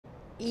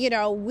You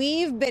know,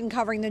 we've been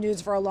covering the news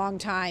for a long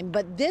time,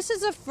 but this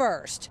is a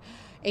first.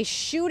 A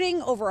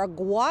shooting over a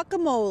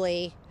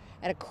guacamole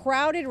at a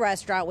crowded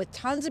restaurant with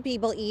tons of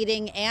people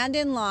eating and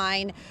in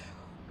line.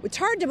 It's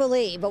hard to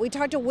believe, but we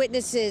talked to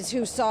witnesses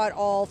who saw it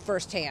all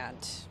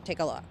firsthand. Take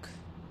a look.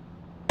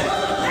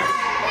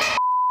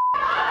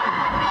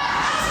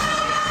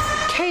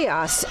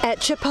 Chaos at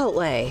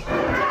Chipotle.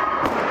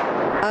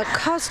 A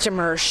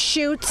customer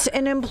shoots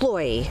an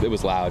employee. It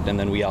was loud, and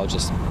then we all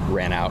just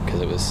ran out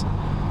because it was,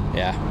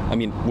 I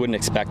mean, wouldn't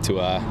expect to,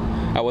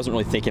 I wasn't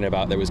really thinking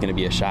about there was going to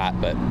be a shot,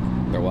 but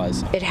there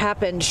was. It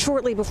happened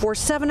shortly before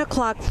 7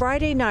 o'clock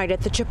Friday night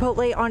at the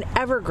Chipotle on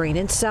Evergreen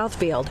in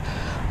Southfield.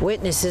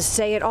 Witnesses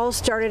say it all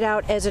started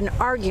out as an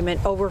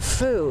argument over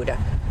food.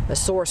 A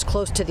source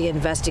close to the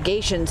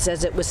investigation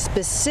says it was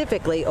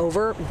specifically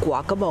over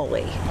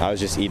guacamole. I was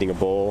just eating a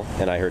bowl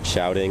and I heard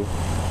shouting,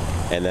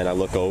 and then I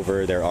look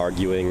over, they're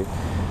arguing.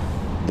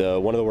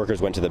 One of the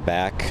workers went to the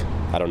back,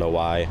 I don't know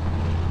why,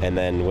 and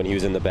then when he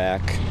was in the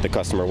back, the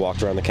customer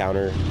walked around the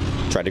counter,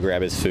 tried to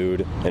grab his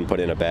food and put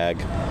it in a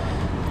bag.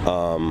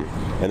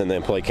 And then the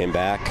employee came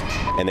back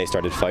and they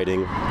started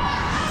fighting,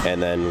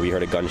 and then we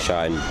heard a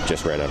gunshot and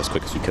just ran out as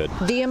quick as we could.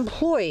 The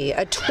employee,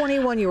 a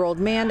 21-year-old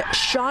man,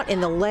 shot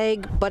in the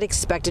leg but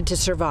expected to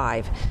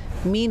survive.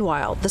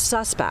 Meanwhile, the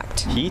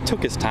suspect. He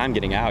took his time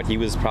getting out. He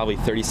was probably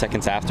 30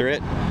 seconds after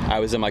it. I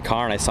was in my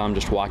car and I saw him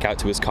just walk out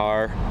to his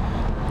car,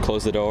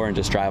 close the door and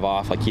just drive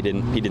off. Like he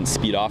didn't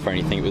speed off or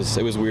anything.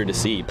 It was weird to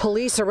see.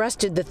 Police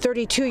arrested the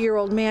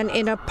 32-year-old man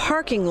in a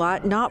parking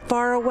lot not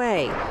far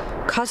away.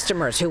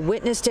 Customers who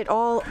witnessed it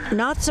all,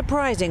 not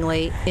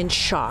surprisingly, in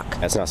shock.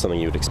 That's not something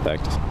you would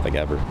expect, like,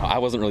 ever. I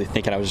wasn't really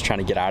thinking. I was just trying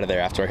to get out of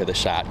there after I heard the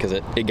shot because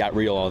it got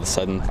real all of a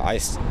sudden. I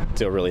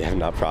still really have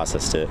not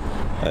processed it.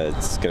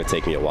 It's going to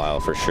take me a while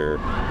for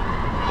sure.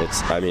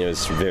 It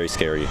was very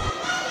scary.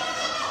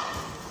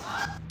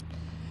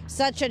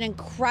 Such an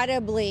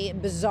incredibly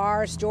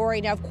bizarre story.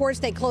 Now, of course,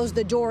 they closed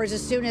the doors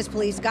as soon as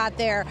police got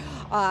there.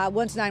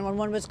 Once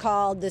 911 was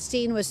called, the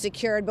scene was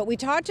secured. But we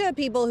talked to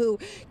people who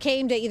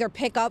came to either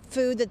pick up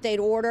food that they'd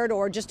ordered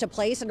or just to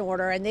place an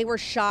order, and they were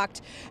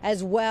shocked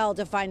as well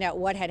to find out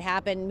what had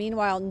happened.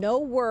 Meanwhile, no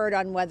word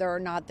on whether or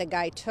not the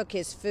guy took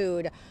his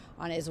food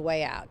on his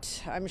way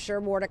out. I'm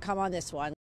sure more to come on this one.